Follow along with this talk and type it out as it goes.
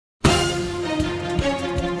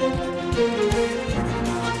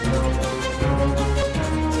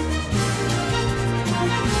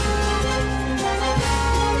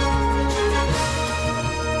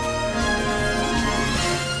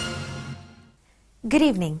Good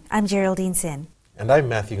evening, I'm Geraldine Sin. And I'm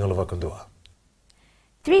Matthew Ngolova-Kondua.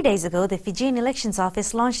 3 days ago, the Fijian Elections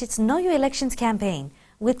Office launched its Know Your Elections campaign.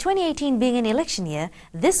 With 2018 being an election year,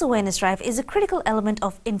 this awareness drive is a critical element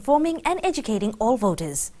of informing and educating all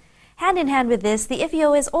voters. Hand in hand with this, the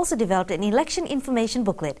FEO has also developed an election information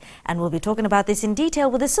booklet, and we'll be talking about this in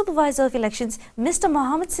detail with the Supervisor of Elections, Mr.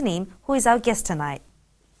 Mohammed Saneem, who is our guest tonight.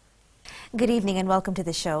 Good evening and welcome to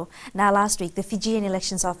the show. Now, last week, the Fijian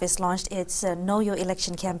Elections Office launched its Know Your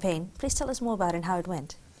Election campaign. Please tell us more about it and how it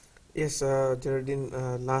went. Yes, Geraldine,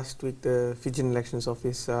 last week the Fijian Elections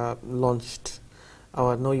Office launched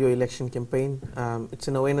our Know Your Election campaign. It's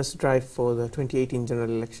an awareness drive for the 2018 general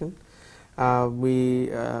election.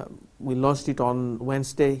 We launched it on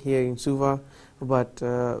Wednesday here in Suva, but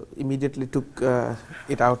immediately took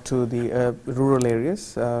it out to the rural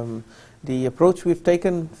areas. The approach we've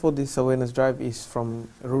taken for this awareness drive is from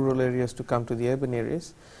rural areas to come to the urban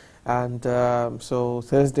areas. And so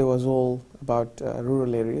Thursday was all about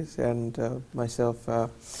rural areas, and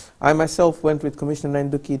I myself went with Commissioner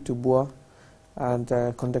Nainduki to Bua and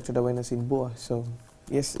conducted awareness in Bua. So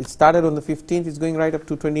yes, it started on the 15th, it's going right up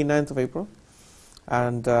to 29th of April,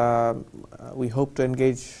 and we hope to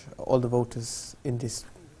engage all the voters in this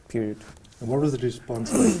period. And what was the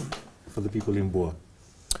response like for the people in Bua?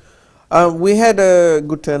 We had a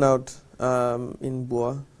good turnout in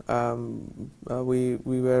Bua. We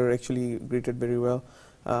were actually greeted very well.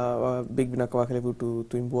 Big Binakawakalevu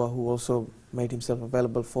to Imbua, who also made himself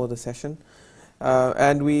available for the session.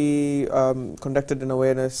 And we conducted an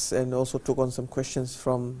awareness and also took on some questions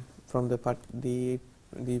from the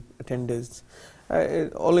attenders.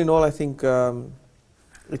 All in all, I think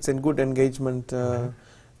it's a good engagement to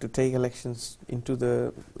take elections into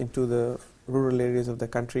the rural areas of the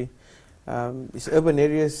country. These urban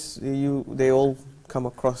areas, they all come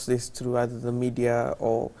across this through either the media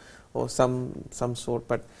or some sort,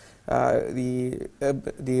 but the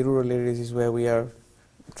rural areas is where we are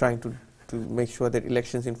trying to make sure that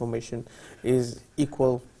elections information is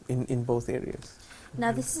equal in both areas.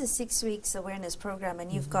 Now, this is a 6 weeks awareness program,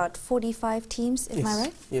 and you've got 45 teams, am I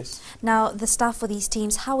right? Yes. Now, the staff for these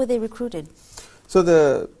teams, how were they recruited? So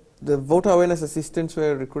the voter awareness assistants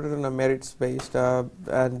were recruited on a merits based,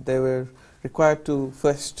 and they were required to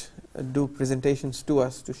first do presentations to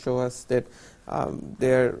us to show us that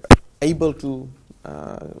they're able to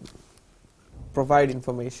provide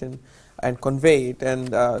information and convey it.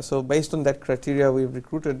 And so based on that criteria, we've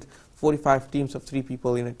recruited 45 teams of 3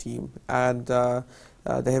 people in a team, and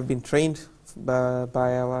they have been trained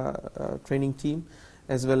by our training team,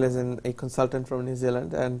 as well as a consultant from New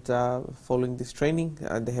Zealand, and following this training,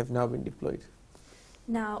 they have now been deployed.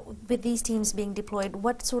 Now, with these teams being deployed,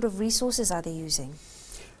 what sort of resources are they using?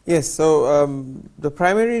 Yes, so the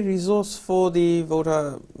primary resource for the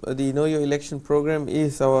Know Your Election program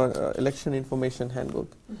is our election information handbook.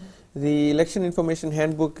 Mm-hmm. The election information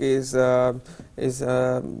handbook is a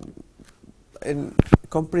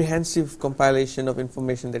comprehensive compilation of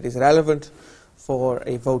information that is relevant for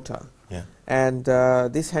a voter. Yeah. And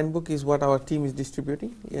this handbook is what our team is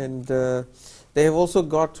distributing, and they have also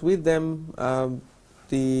got with them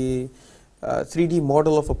the 3D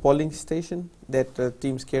model of a polling station that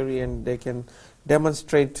teams carry, and they can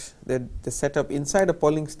demonstrate the setup inside a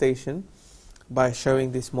polling station by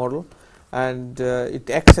showing this model. And it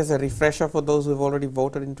acts as a refresher for those who have already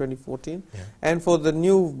voted in 2014. Yeah. And for the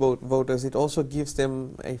new voters, it also gives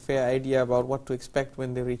them a fair idea about what to expect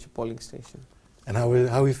when they reach a polling station. And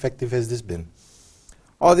how effective has this been?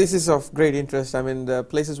 Oh, this is of great interest. I mean, the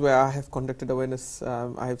places where I have conducted awareness,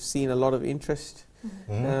 I have seen a lot of interest,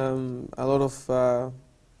 a lot of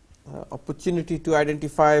opportunity to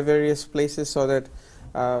identify various places, so that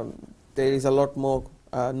there is a lot more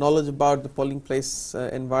knowledge about the polling place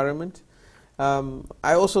environment.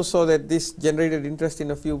 I also saw that this generated interest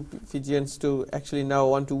in a few Fijians to actually now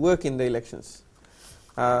want to work in the elections.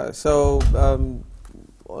 So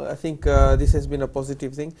I think this has been a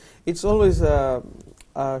positive thing. It's always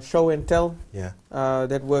show and tell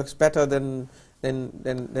that works better than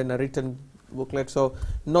a written booklet. So,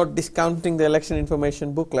 not discounting the election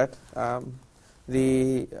information booklet,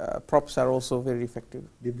 the props are also very effective.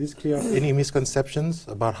 Did this clear up any misconceptions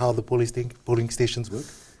about how the polling stations work?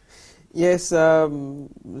 Yes,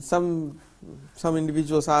 some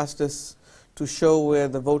individuals asked us to show where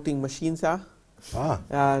the voting machines are.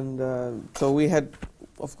 And so we had,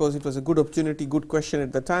 of course, it was a good opportunity, good question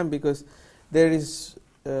at the time, because there is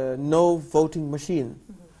no voting machine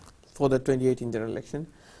for the 2018 general election.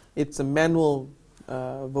 It's a manual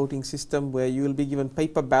voting system where you will be given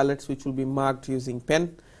paper ballots which will be marked using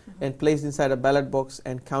pen, and placed inside a ballot box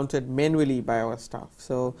and counted manually by our staff.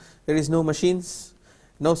 So there is no machines,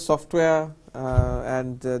 no software,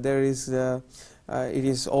 and there is it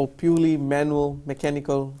is all purely manual,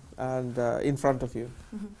 mechanical, and in front of you.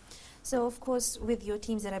 So, of course, with your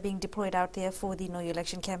teams that are being deployed out there for the Know Your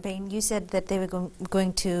Election campaign, you said that they were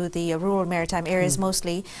going to the rural maritime areas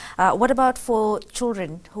mostly. What about for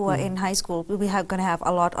children who are in high school? We are going to have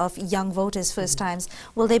a lot of young voters, first times.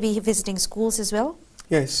 Will they be visiting schools as well?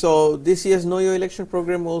 Yes, so this year's Know Your Election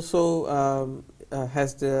program also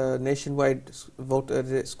has the nationwide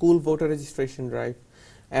school voter registration drive,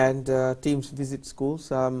 and teams visit schools.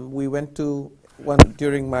 We went to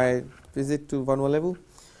during my visit to Vanuatu.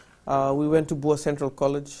 We went to Bua Central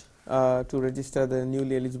College to register the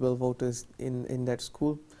newly eligible voters in that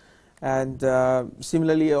school. And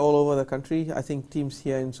similarly all over the country, I think teams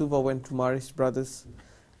here in Suva went to Maris Brothers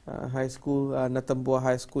High School, Natambua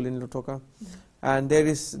High School in Lutoka. And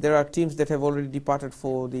there are teams that have already departed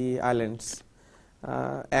for the islands.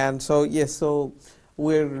 And so, yes, so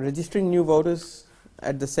we're registering new voters.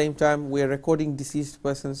 At the same time, we're recording deceased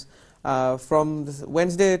persons. From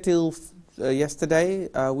Wednesday till yesterday,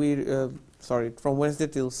 from Wednesday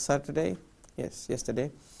till Saturday, yes, yesterday,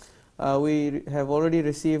 we have already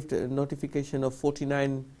received a notification of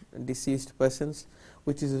 49 deceased persons,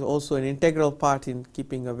 which is also an integral part in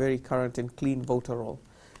keeping a very current and clean voter roll.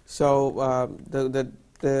 So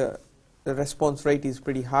the response rate is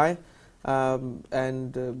pretty high,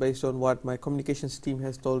 and based on what my communications team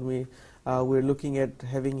has told me, we're looking at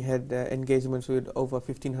having had engagements with over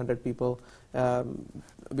 1,500 people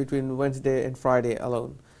between Wednesday and Friday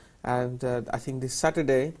alone. And I think this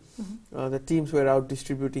Saturday, the teams were out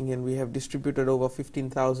distributing, and we have distributed over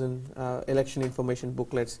 15,000 election information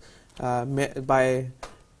booklets by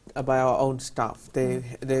our own staff. They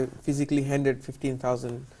physically handed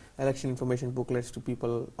 15,000 election information booklets to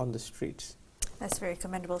people on the streets. That's very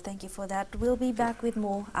commendable. Thank you for that. We'll be back with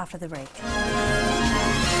more after the break.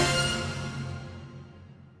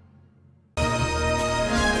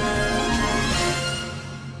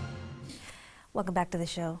 Welcome back to the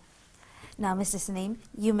show. Now, Mr. Saneem,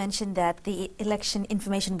 you mentioned that the election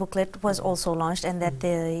information booklet was also launched and that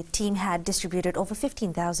the team had distributed over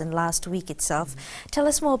 15,000 last week itself. Tell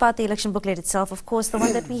us more about the election booklet itself. Of course, the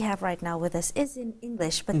one that we have right now with us is in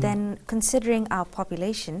English, but then considering our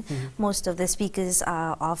population, most of the speakers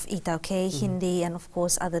are of Itauke, Hindi, and of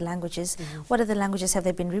course other languages. What other languages have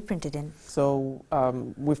they been reprinted in? So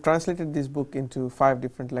we've translated this book into 5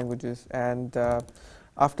 different languages, and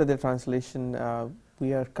after the translation,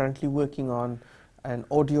 we are currently working on an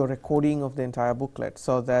audio recording of the entire booklet,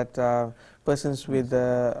 so that persons with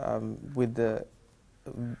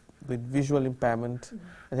visual impairment,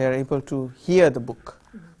 they are able to hear the book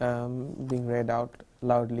being read out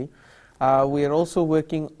loudly. We are also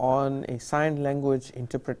working on a sign language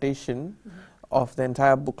interpretation of the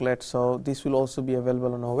entire booklet, so this will also be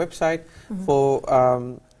available on our website for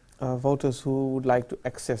voters who would like to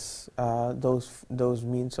access those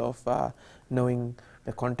means of knowing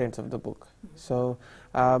the contents of the book. So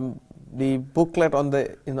the booklet on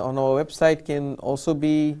our website can also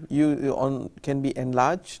be can be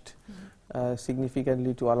enlarged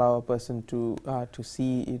significantly to allow a person to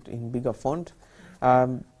see it in bigger font.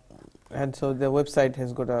 And so the website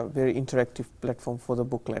has got a very interactive platform for the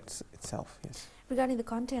booklets itself. Yes. Regarding the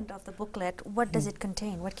content of the booklet, what does it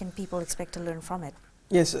contain? What can people expect to learn from it?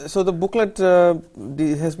 Yes, so the booklet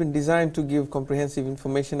has been designed to give comprehensive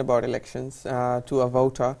information about elections to a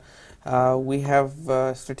voter. We have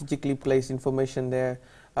strategically placed information there,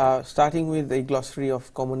 starting with a glossary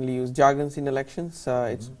of commonly used jargons in elections.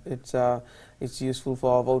 It's useful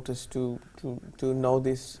for our voters to know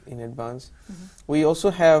this in advance. We also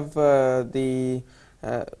have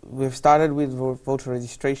we've started with voter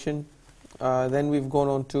registration. Then we've gone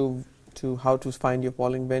on to how to find your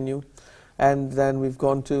polling venue. And then we've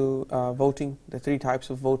gone to voting, the 3 types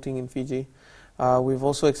of voting in Fiji. We've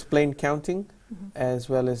also explained counting as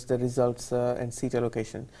well as the results and seat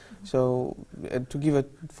allocation. So to give a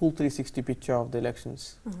full 360 picture of the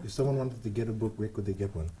elections. If someone wanted to get a book, where could they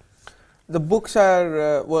get one? The books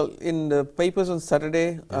are, well, in the papers on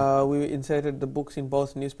Saturday. We inserted the books in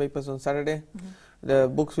both newspapers on Saturday. The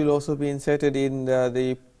books will also be inserted in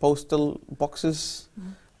the postal boxes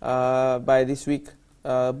by this week.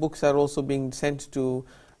 Books are also being sent to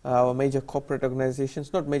our major corporate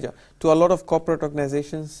organizations, not major, to a lot of corporate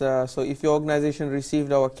organizations. So if your organization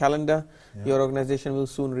received our calendar, your organization will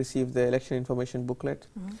soon receive the election information booklet.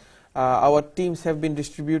 Our teams have been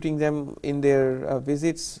distributing them in their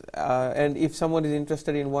visits, and if someone is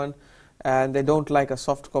interested in one and they don't like a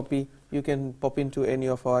soft copy, you can pop into any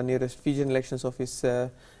of our nearest Fijian elections office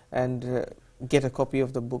and get a copy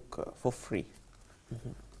of the book for free.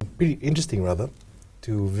 Pretty interesting, rather,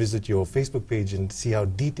 to visit your Facebook page and see how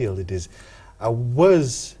detailed it is. I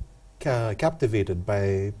was captivated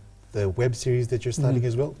by the web series that you're starting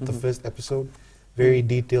as well. The first episode, very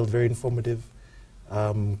detailed, very informative.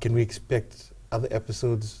 Can we expect other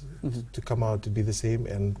episodes to come out to be the same?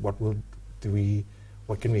 And what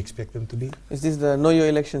can we expect them to be? Is this the Know Your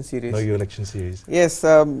Election series? Know Your Election series. Yes,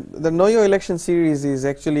 the Know Your Election series is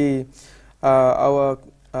actually our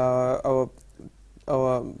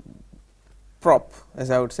prop,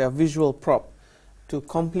 as I would say, a visual prop to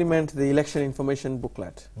complement the election information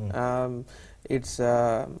booklet. It's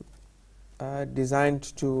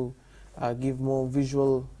designed to give more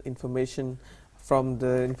visual information from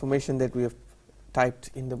the information that we have typed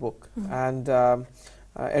in the book. And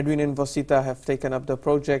Edwin and Vosita have taken up the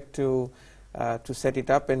project to set it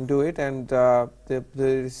up and do it, and there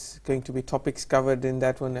is going to be topics covered in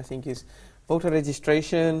that one. I think is voter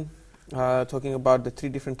registration, talking about the 3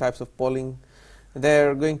 different types of polling.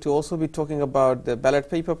 They're going to also be talking about the ballot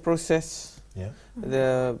paper process,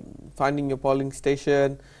 the finding your polling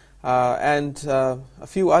station, and a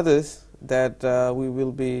few others that we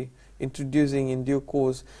will be introducing in due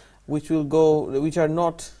course, which are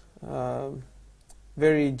not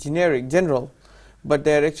very general, but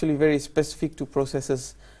they're actually very specific to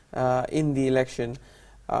processes in the election,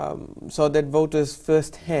 so that voters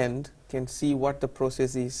firsthand can see what the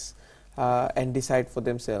process is and decide for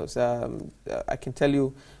themselves. I can tell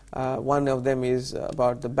you one of them is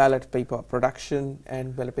about the ballot paper production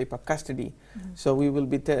and ballot paper custody. So we will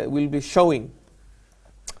be showing,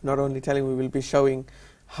 not only telling, we will be showing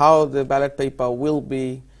how the ballot paper will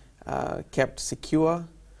be kept secure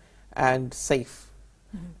and safe.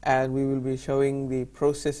 And we will be showing the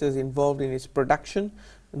processes involved in its production,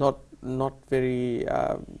 not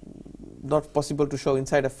possible to show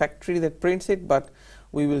inside a factory that prints it, but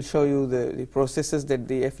we will show you the processes that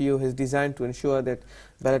the FEO has designed to ensure that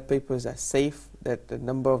ballot papers are safe, that the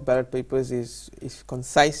number of ballot papers is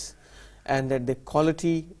concise, and that the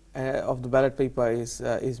quality of the ballot paper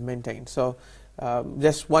is maintained. So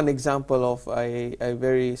just one example of a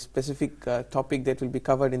very specific topic that will be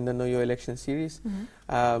covered in the Know Your Election series.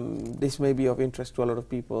 This may be of interest to a lot of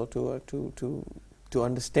people to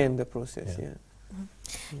understand the process.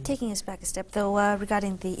 Taking us back a step, though,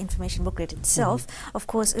 regarding the information booklet itself, of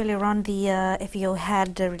course, earlier on the FEO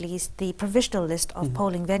had released the provisional list of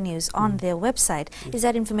polling venues on their website. Is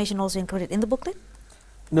that information also included in the booklet?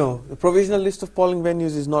 No, the provisional list of polling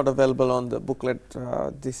venues is not available on the booklet.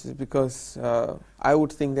 This is because I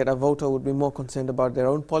would think that a voter would be more concerned about their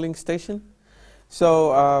own polling station.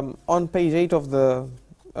 So on page 8 of the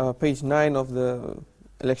page 9 of the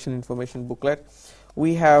election information booklet,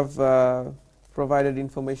 we have provided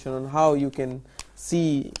information on how you can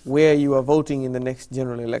see where you are voting in the next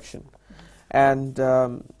general election. And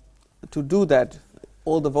to do that,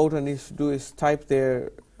 all the voter needs to do is type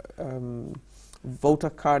their voter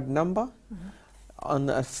card number on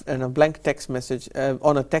a blank text message,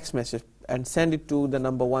 on a text message, and send it to the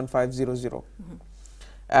number 1500.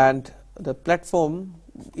 And the platform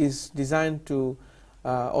is designed to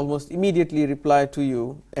almost immediately reply to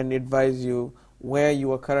you and advise you where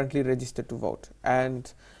you are currently registered to vote.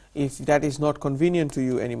 And if that is not convenient to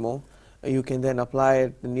you anymore, you can then apply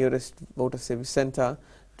at the nearest voter service center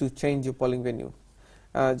to change your polling venue.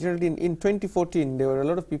 Generally, in 2014, there were a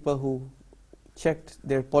lot of people who checked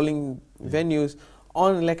their polling venues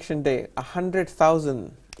on election day,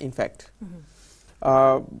 100,000 in fact.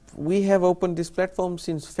 We have opened this platform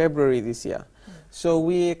since February this year. So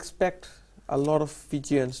we expect a lot of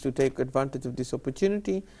Fijians to take advantage of this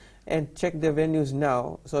opportunity and check their venues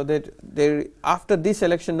now, so that after this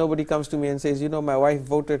election nobody comes to me and says, you know, my wife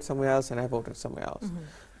voted somewhere else and I voted somewhere else.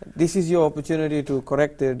 This is your opportunity to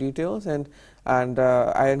correct their details, and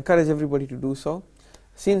I encourage everybody to do so.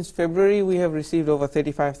 Since February we have received over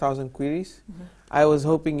 35,000 queries. I was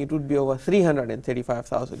hoping it would be over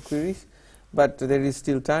 335,000 queries, but there is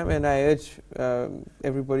still time, and I urge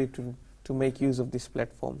everybody to make use of this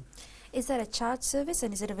platform. Is that a charge service,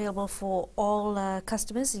 and is it available for all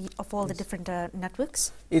customers of all the different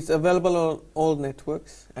networks? It's available on all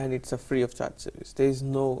networks, and it's a free of charge service. There is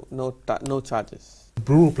no charges.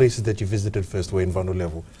 Rural places that you visited first were in Vandu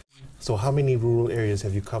level. So how many rural areas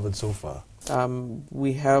have you covered so far?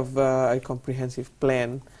 We have a comprehensive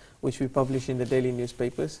plan which we publish in the daily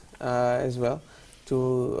newspapers as well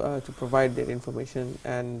to provide that information,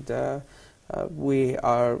 and we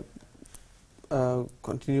are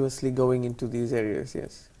continuously going into these areas.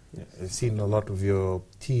 Yes. Yeah, I've seen a lot of your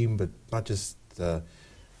team, but not just the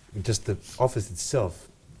office itself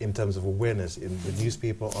in terms of awareness in the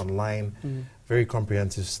newspaper, online, very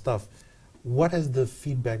comprehensive stuff. What has the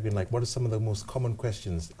feedback been like? What are some of the most common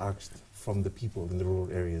questions asked from the people in the rural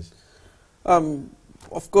areas?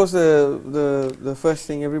 Of course, the first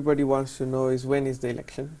thing everybody wants to know is when is the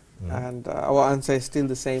election, and our answer is still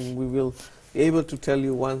the same. We will be able to tell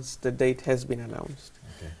you once the date has been announced.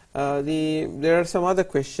 Okay. There are some other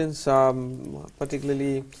questions,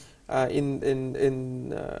 particularly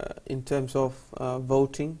in terms of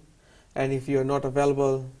voting, and if you are not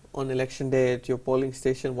available on election day at your polling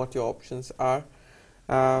station, what your options are.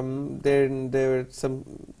 Then there are some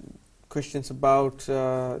questions about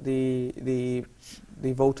the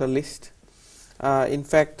voter list. In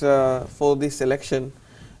fact, for this election,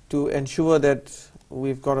 to ensure that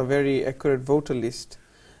we've got a very accurate voter list,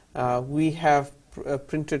 we have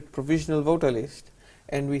printed provisional voter list,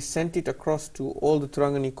 and we sent it across to all the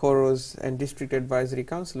Turangani Koros and district advisory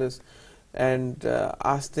councillors, and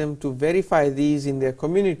asked them to verify these in their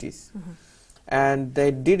communities. And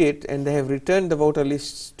they did it, and they have returned the voter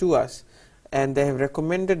lists to us, and they have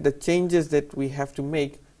recommended the changes that we have to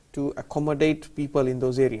make to accommodate people in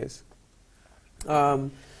those areas.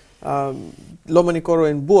 Lomani Koro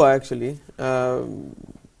and Bua, actually,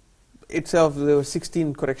 itself, there were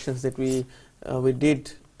 16 corrections that we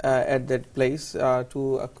did at that place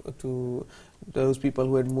to those people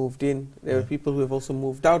who had moved in. There were people who have also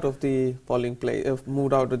moved out of the polling place,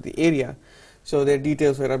 moved out of the area, so their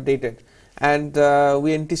details were updated. And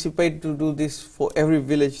we anticipate to do this for every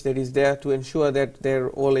village that is there to ensure that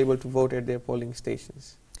they're all able to vote at their polling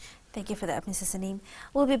stations. Thank you for that, Mr. Saneem.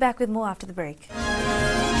 We'll be back with more after the break.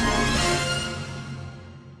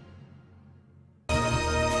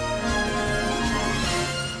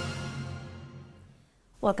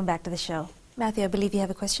 Welcome back to the show. Matthew, I believe you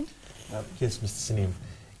have a question? Yes, Mr. Saneem.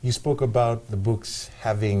 You spoke about the books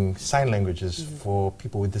having sign languages for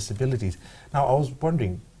people with disabilities. Now, I was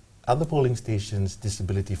wondering, are the polling stations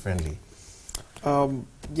disability friendly?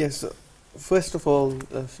 Yes. First of all,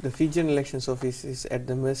 the Fijian Elections Office is at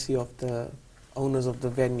the mercy of the owners of the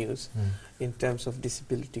venues in terms of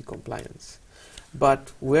disability compliance.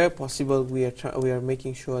 But where possible, we are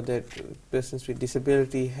making sure that persons with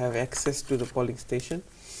disability have access to the polling station,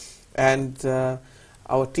 and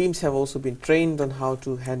our teams have also been trained on how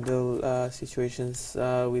to handle situations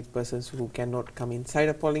with persons who cannot come inside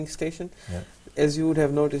a polling station. Yeah. As you would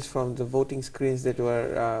have noticed from the voting screens that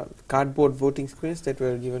were cardboard voting screens that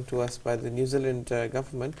were given to us by the New Zealand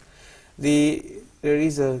government, there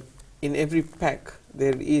is in every pack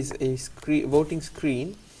there is a voting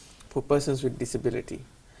screen for persons with disability,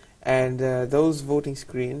 and those voting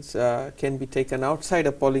screens can be taken outside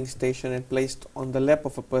a polling station and placed on the lap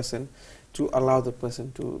of a person to allow the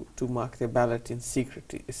person to mark their ballot in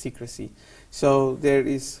secrecy. So there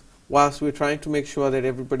is, whilst we're trying to make sure that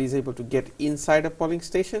everybody is able to get inside a polling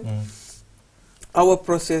station, our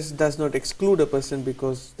process does not exclude a person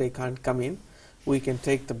because they can't come in. We can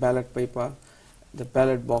take the ballot paper, the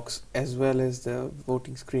ballot box, as well as the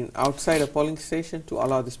voting screen outside a polling station to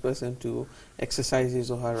allow this person to exercise his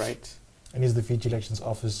or her rights. And is the Fiji Elections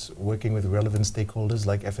Office working with relevant stakeholders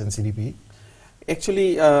like FNCDP?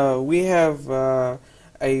 Actually, we have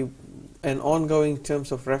an ongoing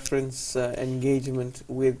terms of reference engagement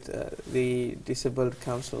with the Disabled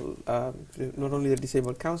Council, not only the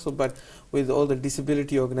Disabled Council, but with all the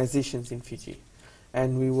disability organizations in Fiji.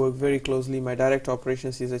 And we work very closely. My director of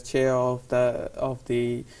operations is a chair of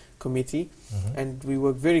the committee, and we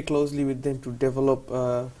work very closely with them to develop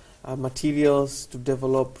materials, to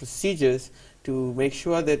develop procedures to make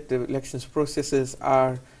sure that the elections processes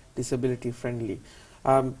are disability friendly.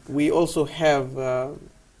 We also have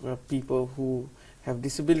people who have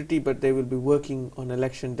disability, but they will be working on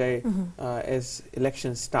election day as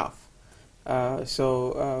election staff.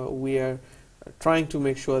 So we are trying to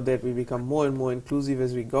make sure that we become more and more inclusive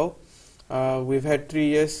as we go. We've had 3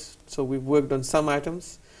 years, so we've worked on some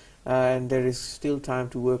items, and there is still time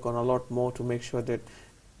to work on a lot more to make sure that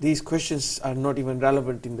these questions are not even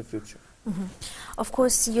relevant in the future. Of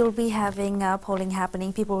course, you'll be having polling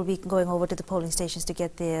happening. People will be going over to the polling stations to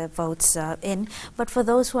get their votes in. But for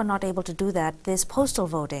those who are not able to do that, there's postal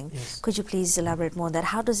voting. Yes. Could you please elaborate more on that?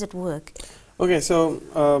 How does it work? Okay, so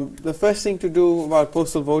the first thing to do about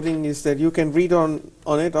postal voting is that you can read on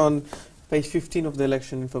it on page 15 of the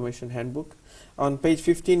Election Information Handbook. On page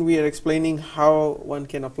 15, we are explaining how one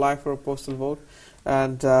can apply for a postal vote,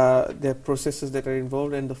 and the processes that are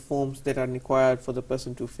involved and the forms that are required for the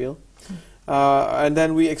person to fill. And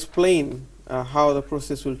then we explain how the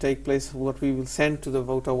process will take place, what we will send to the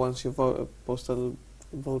voter once your postal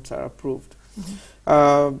votes are approved.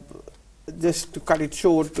 just to cut it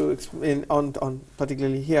short, to explain on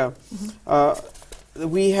particularly here,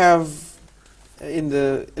 we have in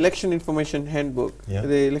the election information handbook,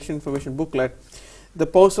 the election information booklet, the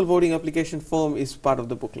postal voting application form is part of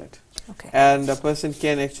the booklet. Okay. And a person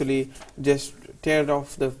can actually just tear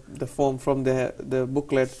off the form from the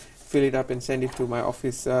booklet, fill it up and send it to my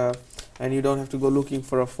office, and you don't have to go looking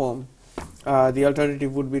for a form. The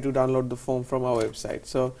alternative would be to download the form from our website.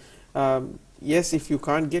 So yes, if you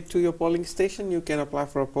can't get to your polling station, you can apply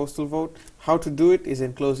for a postal vote. How to do it is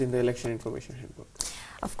enclosed in the election information handbook.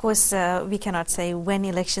 Of course, we cannot say when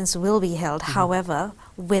elections will be held. However,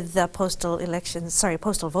 with the postal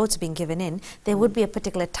votes being given in, there would be a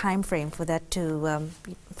particular time frame for that to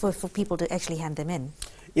for people to actually hand them in.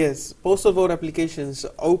 Yes, postal vote applications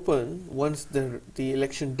open once the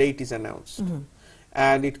election date is announced,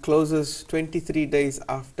 and it closes 23 days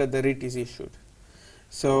after the writ is issued.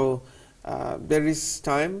 So there is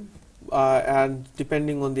time, and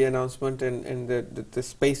depending on the announcement and the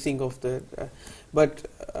spacing of the but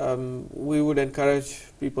we would encourage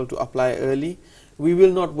people to apply early. We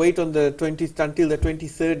will not wait on the until the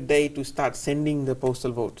 23rd day to start sending the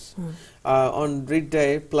postal votes. On writ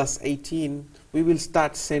day plus 18, we will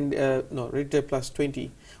start writ day plus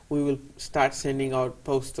 20, we will start sending out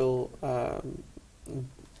postal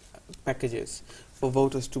packages for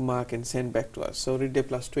voters to mark and send back to us. So writ day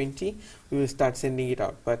plus 20, we will start sending it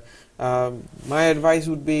out. But my advice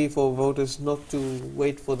would be for voters not to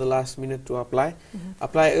wait for the last minute to apply.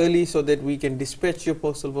 Apply early so that we can dispatch your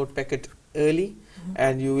postal vote packet early,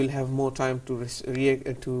 and you will have more time to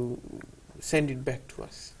send it back to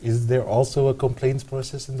us. Is there also a complaints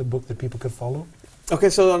process in the book that people can follow? Okay,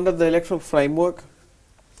 so under the electoral framework,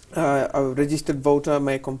 a registered voter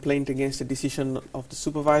may complain against the decision of the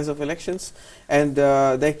supervisor of elections, and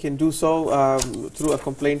they can do so through a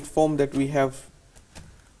complaint form that we have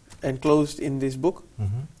enclosed in this book.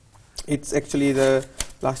 It's actually the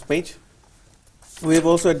last page. We have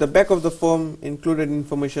also at the back of the form included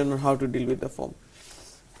information on how to deal with the form.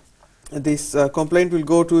 This complaint will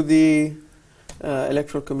go to the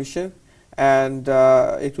Electoral Commission, and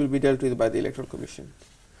it will be dealt with by the Electoral Commission.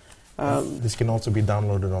 This can also be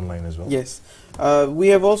downloaded online as well? Yes. We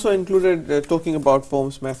have also included, talking about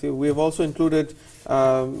forms, Matthew, we have also included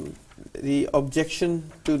the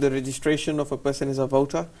objection to the registration of a person as a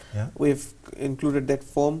voter. We've included that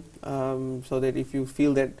form so that if you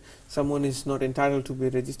feel that someone is not entitled to be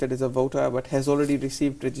registered as a voter but has already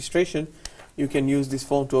received registration, you can use this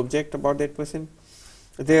form to object about that person.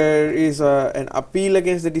 There is an appeal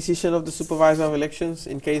against the decision of the supervisor of elections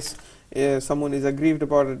in case someone is aggrieved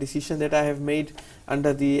about a decision that I have made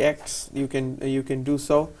under the acts. You can do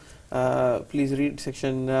so. Please read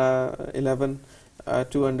section 11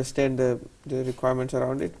 to understand the requirements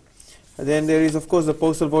around it. Then there is, of course, the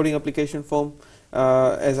postal voting application form,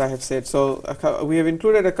 as I have said. So we have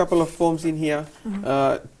included a couple of forms in here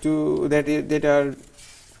that are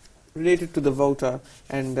related to the voter,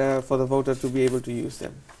 and for the voter to be able to use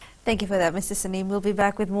them. Thank you for that, Mr. Saneem. We'll be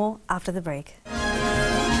back with more after the break.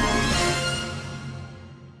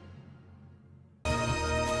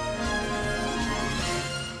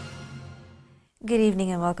 Good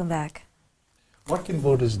evening and welcome back. What can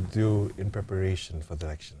voters do in preparation for the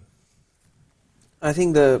election? I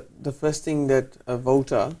think the first thing that a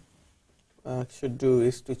voter should do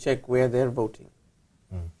is to check where they're voting.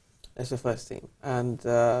 That's the first thing. And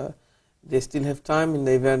they still have time in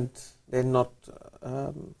the event they're not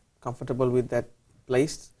comfortable with that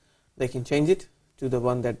place. They can change it to the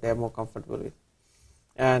one that they're more comfortable with.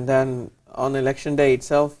 And then on election day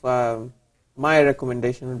itself, my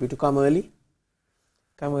recommendation would be to come early.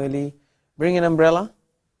 Come early, bring an umbrella.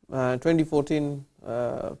 2014,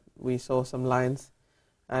 we saw some lines,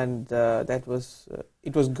 and it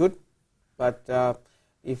was good. But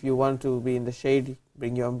if you want to be in the shade,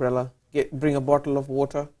 bring your umbrella. Bring a bottle of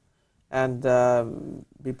water, and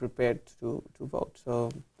be prepared to vote.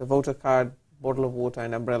 So the voter card, bottle of water,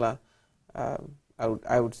 and umbrella,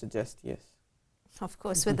 I would suggest yes. Of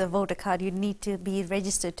course, with the voter card, you need to be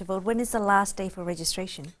registered to vote. When is the last day for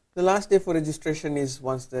registration? The last day for registration is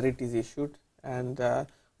once the writ is issued, and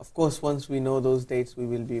of course, once we know those dates, we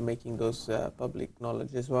will be making those public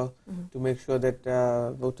knowledge as well, to make sure that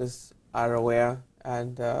voters are aware,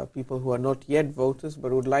 and people who are not yet voters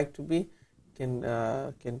but would like to be can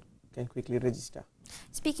quickly register.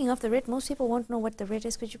 Speaking of the writ, most people won't know what the writ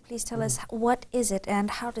is. Could you please tell us what is it and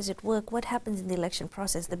how does it work? What happens in the election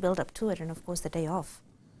process, the build up to it, and of course the day off?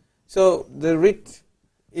 So the writ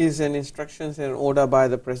is an instructions and order by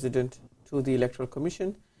the President to the Electoral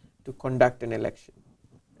Commission to conduct an election.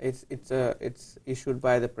 It's issued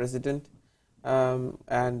by the President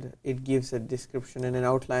and it gives a description and an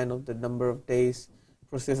outline of the number of days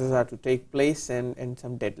processes are to take place and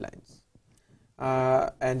some deadlines.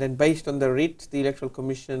 And then based on the writ, the Electoral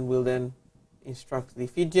Commission will then instruct the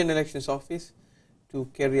Fijian Elections Office to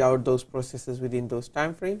carry out those processes within those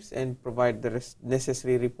timeframes and provide the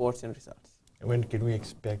necessary reports and results. When can we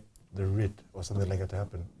expect the writ or something like that to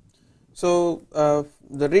happen? So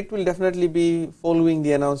the writ will definitely be following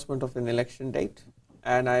the announcement of an election date,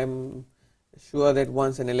 and I am sure that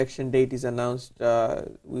once an election date is announced,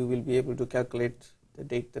 we will be able to calculate the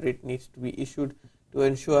date the writ needs to be issued to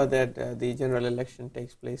ensure that the general election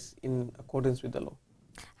takes place in accordance with the law.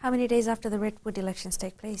 How many days after the writ would elections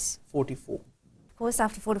take place? 44. Of course,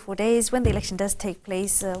 after 44 days, when the election does take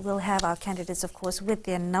place, we'll have our candidates, of course, with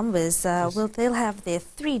their numbers. Yes. They'll have their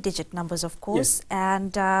 3-digit numbers, of course. Yes.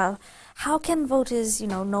 And how can voters,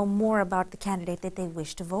 know more about the candidate that they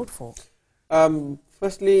wish to vote for?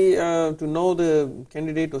 Firstly, to know the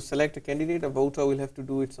candidate or select a candidate, a voter will have to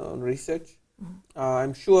do its own research.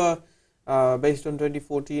 I'm sure, based on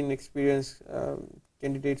 2014 experience,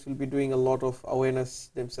 candidates will be doing a lot of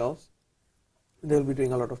awareness themselves. They'll be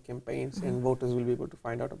doing a lot of campaigns, and voters will be able to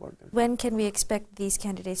find out about them. When can we expect these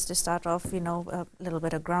candidates to start off, a little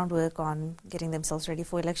bit of groundwork on getting themselves ready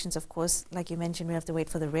for elections? Of course, like you mentioned, we have to wait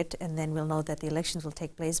for the writ, and then we'll know that the elections will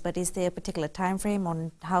take place. But is there a particular time frame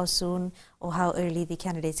on how soon or how early the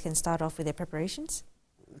candidates can start off with their preparations?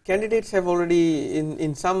 Candidates have already,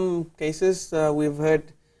 in some cases, we've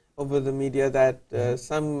heard over the media that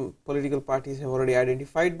some political parties have already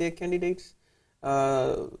identified their candidates.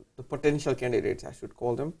 The potential candidates, I should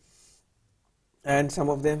call them, and some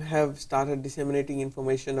of them have started disseminating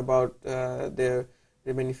information about their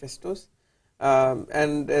manifestos.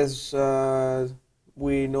 And as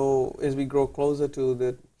we know, as we grow closer to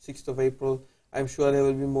the 6th of April, I'm sure there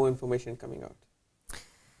will be more information coming out.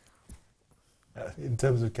 In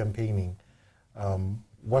terms of campaigning,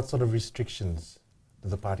 what sort of restrictions do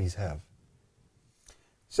the parties have?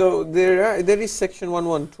 So there is Section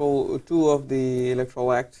 112 of the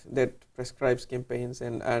Electoral Act that prescribes campaigns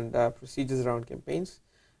and procedures around campaigns.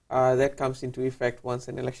 That comes into effect once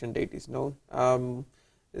an election date is known.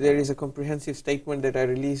 There is a comprehensive statement that I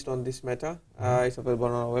released on this matter. It's available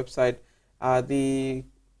on our website. The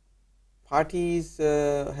parties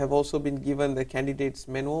have also been given the candidates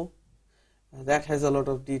manual. That has a lot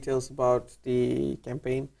of details about the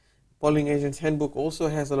campaign. Polling Agents Handbook also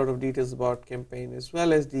has a lot of details about campaign, as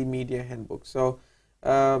well as the media handbook. So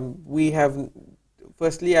we have,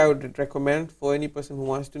 firstly, I would recommend for any person who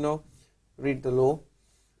wants to know, read the law.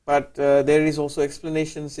 But there is also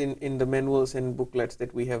explanations in the manuals and booklets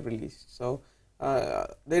that we have released. So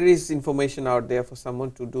there is information out there for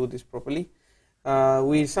someone to do this properly.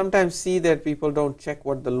 We sometimes see that people don't check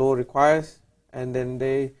what the law requires, and then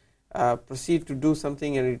they proceed to do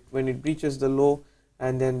something, and when it breaches the law,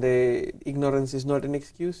 and then the ignorance is not an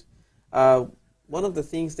excuse. One of the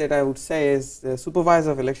things that I would say as the supervisor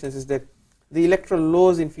of elections is that the electoral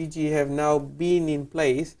laws in Fiji have now been in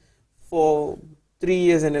place for 3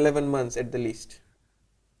 years and 11 months at the least.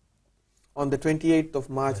 On the 28th of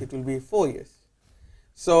March, it will be 4 years.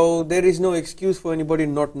 So there is no excuse for anybody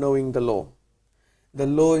not knowing the law. The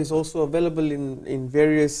law is also available in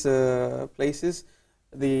various places.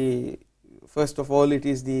 First of all, it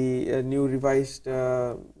is the new revised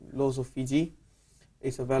laws of Fiji.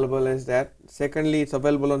 It's available as that. Secondly, it's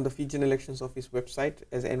available on the Fijian Elections Office website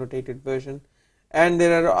as annotated version. And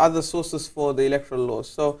there are other sources for the electoral laws.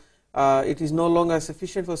 So it is no longer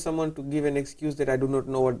sufficient for someone to give an excuse that I do not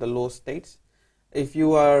know what the law states. If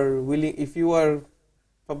you are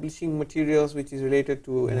publishing materials which is related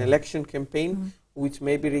to an election campaign, which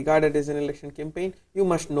may be regarded as an election campaign, you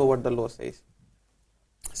must know what the law says.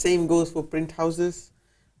 Same goes for print houses,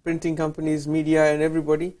 printing companies, media, and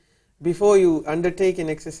everybody. Before you undertake an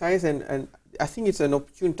exercise, and I think it's an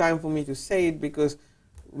opportune time for me to say it because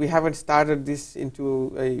we haven't started this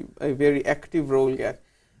into a very active role yet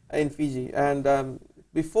in Fiji. And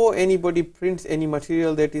before anybody prints any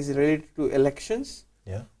material that is related to elections,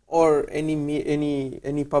 or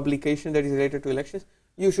any publication that is related to elections,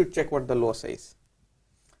 you should check what the law says.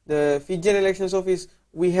 The Fijian Elections Office,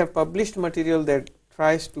 we have published material that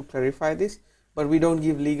tries to clarify this, but we don't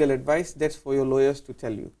give legal advice. That's for your lawyers to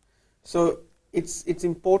tell you. So it's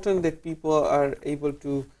important that people are able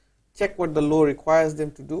to check what the law requires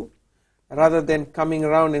them to do, rather than coming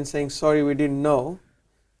around and saying, sorry, we didn't know.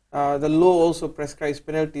 The law also prescribes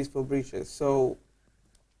penalties for breaches. So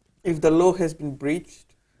if the law has been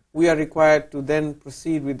breached, we are required to then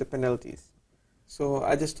proceed with the penalties. So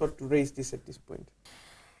I just thought to raise this at this point.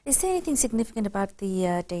 Is there anything significant about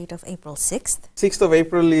the date of April 6th? 6th of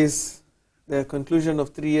April is the conclusion of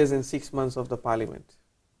 3 years and 6 months of the parliament.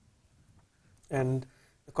 And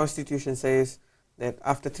the constitution says that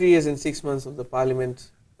after 3 years and 6 months of the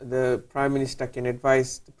parliament, the prime minister can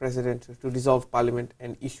advise the president to dissolve parliament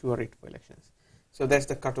and issue a writ for elections. So that's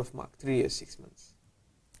the cutoff mark, 3 years, 6 months.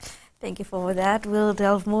 Thank you for that. We'll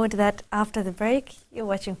delve more into that after the break. You're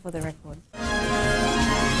watching For the Record.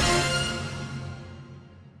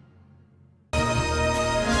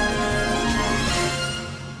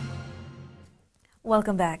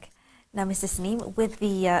 Welcome back. Now, Mr. Saneem, with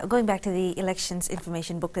the going back to the elections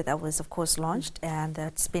information booklet that was, of course, launched and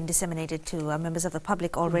that's been disseminated to members of the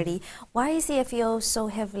public already, why is the FEO so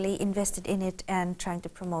heavily invested in it and trying to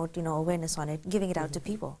promote, awareness on it, giving it out to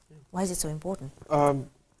people? Why is it so important?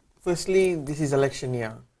 Firstly, this is election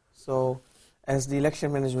year. So, as the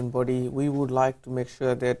election management body, we would like to make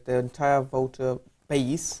sure that the entire voter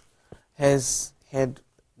base had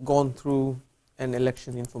gone through an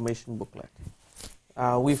election information booklet.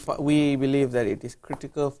 We believe that it is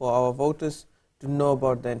critical for our voters to know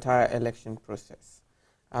about the entire election process.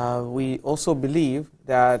 We also believe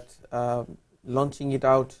that launching it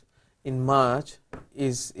out in March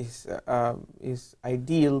is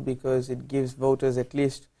ideal because it gives voters at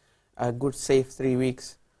least a good safe 3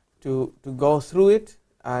 weeks to go through it,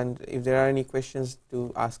 and if there are any questions,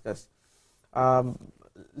 to ask us.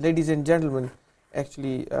 Ladies and gentlemen,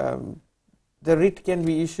 actually the writ can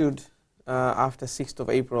be issued after 6th of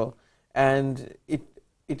April, and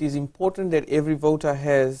it is important that every voter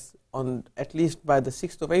has, on at least by the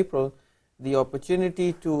 6th of April, the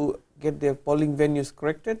opportunity to get their polling venues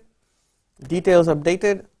corrected, details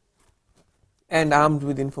updated, and armed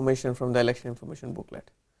with information from the election information booklet.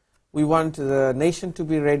 We want the nation to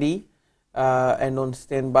be ready and on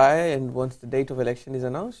standby, and once the date of election is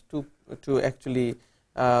announced, to actually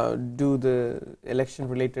do the election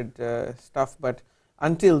related stuff. But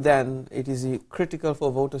until then, it is critical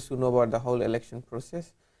for voters to know about the whole election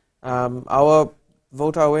process. Our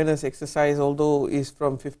voter awareness exercise, although is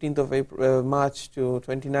from 15th of March to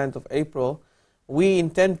 29th of April, we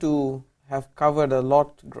intend to have covered a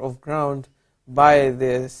lot of ground by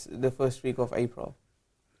the first week of April.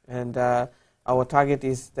 And our target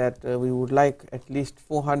is that we would like at least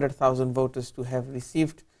 400,000 voters to have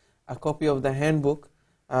received a copy of the handbook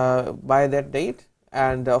by that date.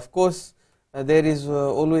 And of course, there is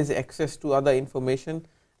always access to other information.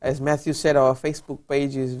 As Matthew said, our Facebook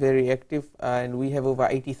page is very active, and we have over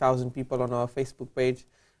 80,000 people on our Facebook page,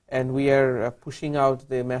 and we are pushing out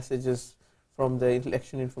the messages from the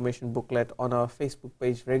election information booklet on our Facebook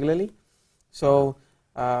page regularly. So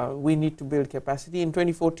we need to build capacity. In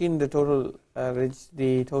 2014, the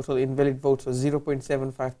total invalid votes was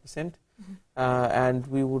 0.75%, and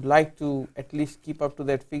we would like to at least keep up to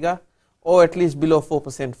that figure, or at least below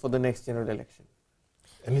 4% for the next general election.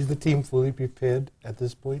 And is the team fully prepared at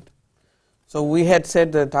this point? So we had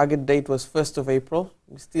said the target date was 1st of April.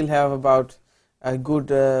 We still have about a good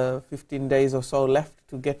 15 days or so left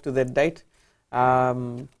to get to that date.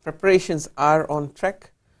 Preparations are on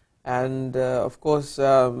track, and of course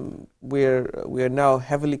we are now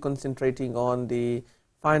heavily concentrating on the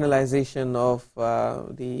finalization of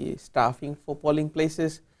the staffing for polling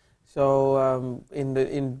places. So in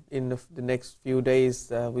the next few days,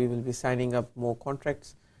 we will be signing up more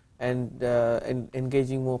contracts and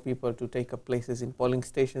engaging more people to take up places in polling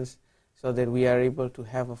stations, so that we are able to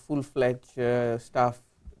have a full-fledged staff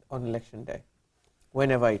on election day,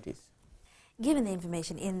 whenever it is. Given the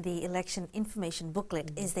information in the election information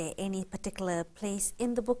booklet, is there any particular place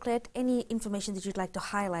in the booklet, any information that you'd like to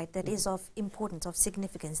highlight that is of importance, of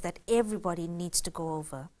significance, that everybody needs to go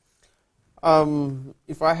over?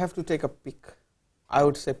 If I have to take a pick, I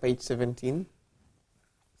would say page 17.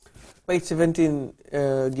 Page 17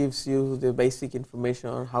 gives you the basic information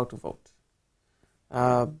on how to vote.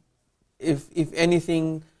 If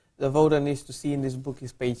anything, the voter needs to see in this book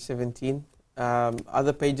is page 17.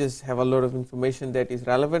 Other pages have a lot of information that is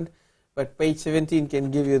relevant, but page 17 can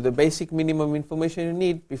give you the basic minimum information you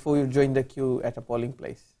need before you join the queue at a polling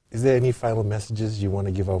place. Is there any final messages you want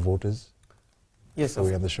to give our voters? Yes, before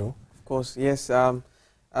we end the show? Of course, yes. The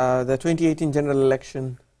 2018 general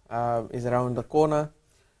election is around the corner.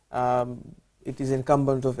 It is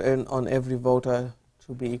incumbent on every voter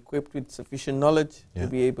to be equipped with sufficient knowledge to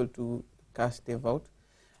be able to cast their vote.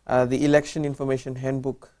 The election information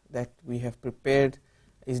handbook that we have prepared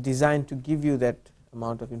is designed to give you that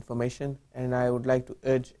amount of information, and I would like to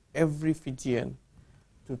urge every Fijian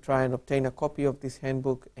to try and obtain a copy of this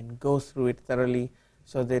handbook and go through it thoroughly,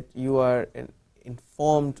 so that you are an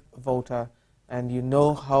informed voter and you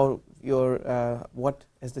know how what,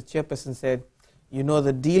 as the chairperson said, you know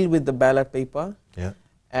the deal with the ballot paper,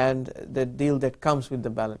 and the deal that comes with the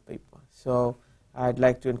ballot paper. So I'd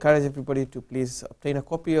like to encourage everybody to please obtain a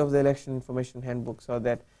copy of the election information handbook so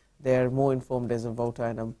that they are more informed as a voter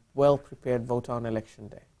and a well-prepared voter on election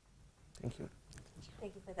day. Thank you.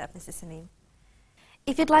 Thank you for that, Mr. Saneem.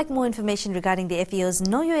 If you'd like more information regarding the FEO's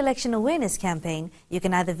Know Your Election Awareness campaign, you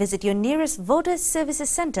can either visit your nearest Voter Services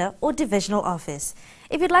Centre or Divisional Office.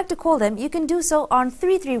 If you'd like to call them, you can do so on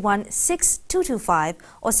 331-6225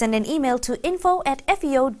 or send an email to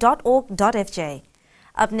info@feo.org.fj.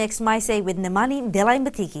 Up next, My Say with Nemani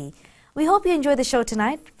Delaimbetiki. We hope you enjoy the show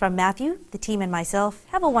tonight. From Matthew, the team and myself,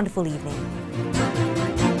 have a wonderful evening.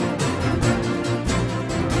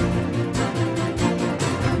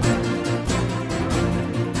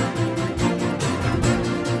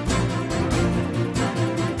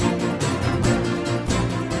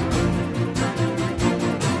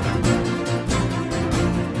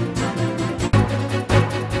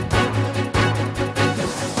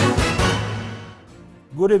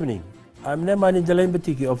 Good evening. I'm Nemani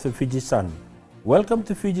Delaimbetiki of the Fiji Sun. Welcome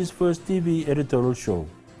to Fiji's first TV editorial show.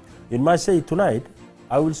 In my say tonight,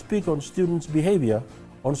 I will speak on students' behavior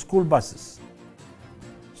on school buses.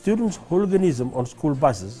 Students' hooliganism on school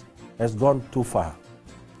buses has gone too far.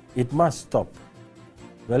 It must stop.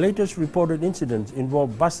 The latest reported incidents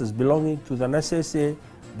involve buses belonging to the Nasese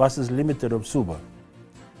Buses Limited of Suba.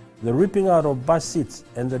 The ripping out of bus seats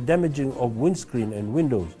and the damaging of windscreen and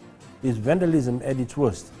windows is vandalism at its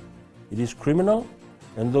worst. It is criminal,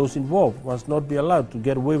 and those involved must not be allowed to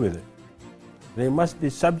get away with it. They must be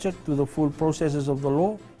subject to the full processes of the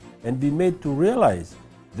law and be made to realize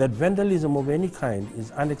that vandalism of any kind is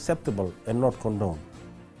unacceptable and not condoned.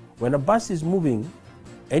 When a bus is moving,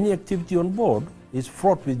 any activity on board is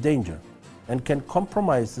fraught with danger and can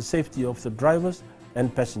compromise the safety of the drivers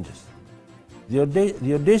and passengers. The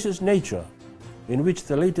audacious nature in which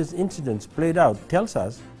the latest incidents played out tells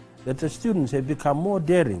us that the students have become more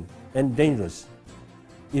daring and dangerous.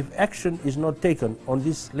 If action is not taken on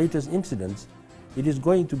these latest incidents, it is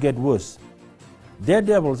going to get worse.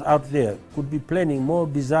 Daredevils out there could be planning more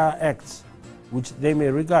bizarre acts which they may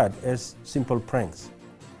regard as simple pranks.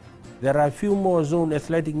 There are a few more zone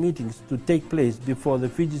athletic meetings to take place before the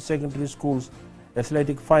Fiji Secondary School's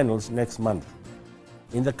athletic finals next month.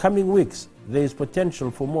 In the coming weeks, there is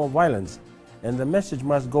potential for more violence, and the message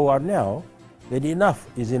must go out now that enough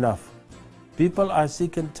is enough. People are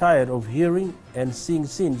sick and tired of hearing and seeing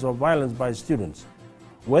scenes of violence by students,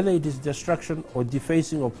 whether it is destruction or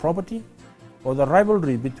defacing of property, or the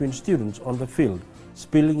rivalry between students on the field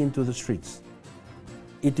spilling into the streets.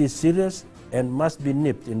 It is serious and must be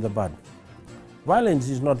nipped in the bud. Violence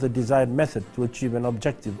is not the desired method to achieve an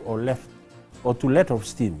objective or to let off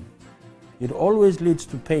steam. It always leads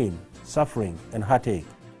to pain, suffering, and heartache,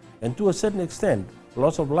 and to a certain extent,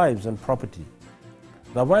 loss of lives and property.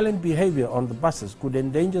 The violent behavior on the buses could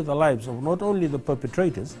endanger the lives of not only the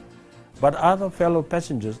perpetrators, but other fellow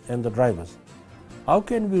passengers and the drivers. How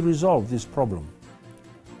can we resolve this problem?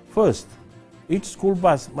 First, each school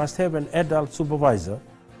bus must have an adult supervisor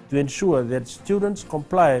to ensure that students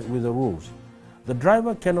comply with the rules. The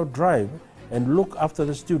driver cannot drive and look after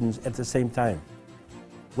the students at the same time.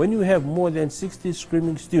 When you have more than 60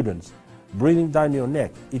 screaming students breathing down your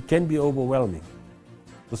neck, it can be overwhelming.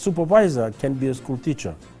 The supervisor can be a school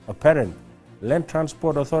teacher, a parent, land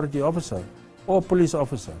transport authority officer, or police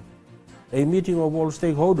officer. A meeting of all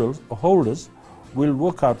stakeholders will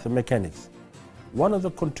work out the mechanics. One of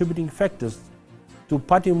the contributing factors to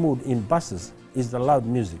party mood in buses is the loud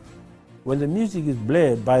music. When the music is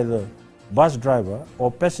blared by the bus driver or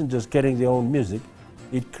passengers carrying their own music,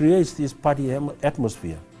 it creates this party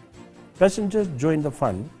atmosphere. Passengers join the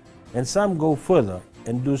fun, and some go further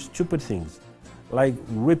and do stupid things, like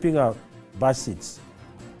ripping out bus seats.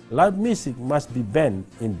 Loud music must be banned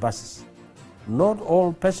in buses. Not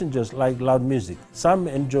all passengers like loud music. Some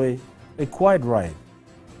enjoy a quiet ride,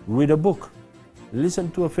 read a book,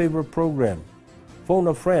 listen to a favorite program, phone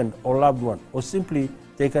a friend or loved one, or simply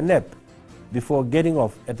take a nap before getting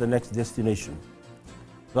off at the next destination.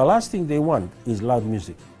 The last thing they want is loud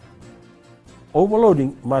music.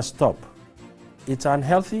 Overloading must stop. It's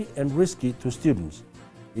unhealthy and risky to students.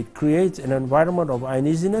 It creates an environment of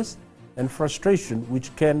uneasiness and frustration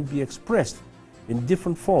which can be expressed in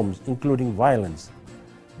different forms, including violence.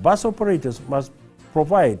 Bus operators must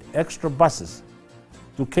provide extra buses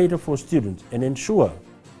to cater for students and ensure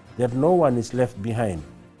that no one is left behind.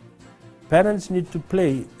 Parents need to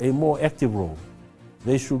play a more active role.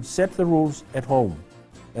 They should set the rules at home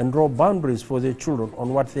and draw boundaries for their children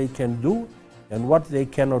on what they can do and what they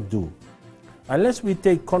cannot do. Unless we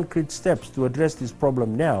take concrete steps to address this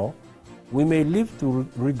problem now, we may live to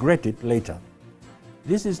regret it later.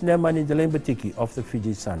 This is Nemani Jalembetiki of the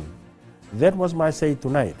Fiji Sun. That was my say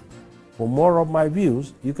tonight. For more of my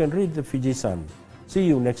views, you can read the Fiji Sun. See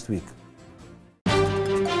you next week.